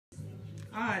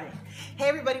Alrighty. Hey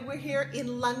everybody, we're here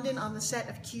in London on the set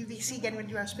of QVC, getting ready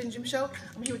to do our Spin Gym show.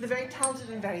 I'm here with the very talented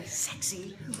and very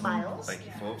sexy Myles. Thank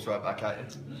you, Forbes. Right back at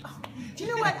it. Oh, do you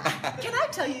know what? Can I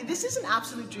tell you, this is an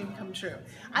absolute dream come true.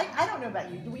 I don't know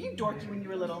about you. Were you dorky when you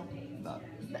were little? No.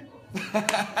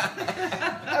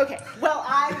 Okay, well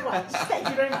I was. Thank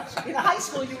you very much. In high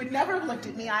school, you would never have looked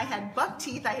at me. I had buck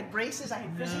teeth, I had braces, I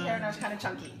had frizzy hair, and I was kind of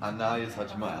chunky. And now you're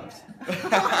touching my abs.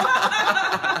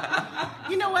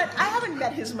 You know what? I haven't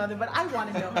met his mother, but I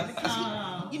want to know her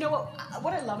because you know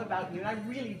what I love about you, and I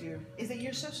really do, is that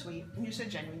you're so sweet and you're so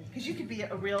genuine. Because you could be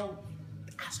a real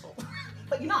asshole,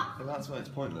 but you're not. But that's when it's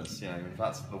pointless. You know,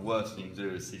 that's the worst thing you can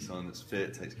do is see someone that's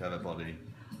fit, takes care of their body,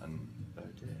 and they're a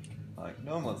dick. Like,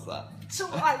 no one wants that. So,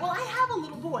 all right, well, I have a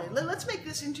little boy. Let's make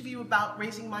this interview about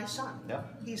raising my son. Yeah.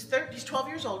 He's 12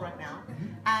 years old right now,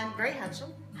 and very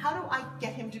handsome. How do I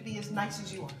get him to be as nice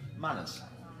as you are? Manners.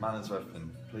 Manners are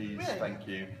everything. Please, Really? thank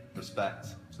you, respect.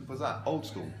 Simple as that. Old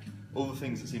school. All the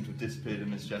things that seem to have disappeared in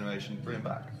this generation, bring them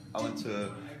back. I went to a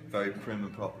very prim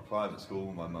and proper private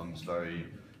school. My mum's very, you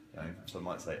know, some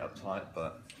might say uptight,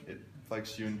 but it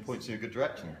focuses you and points you in a good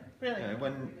direction. Really? You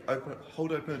know,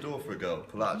 hold open a door for a girl,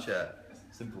 pull out a chair,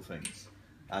 simple things.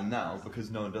 And now,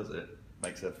 because no one does it,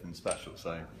 makes everything special.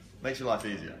 So, makes your life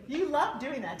easier. You love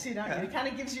doing that too, don't you? Yeah. It kind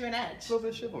of gives you an edge. It's a little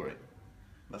bit of chivalry.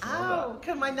 That's all Oh, that.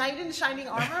 because my knight in shining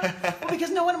armor? Well, because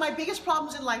no, one of my biggest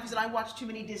problems in life is that I watch too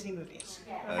many Disney movies.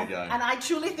 There you go. And I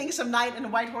truly think some knight and a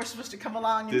white horse was to come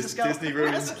along and just go, Disney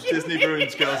ruins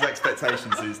girls'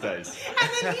 expectations these days. And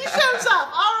then he shows up.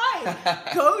 All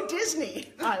right, go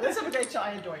Disney. All right, let's have a great show. I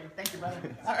adore you. Thank you, brother.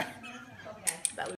 All right.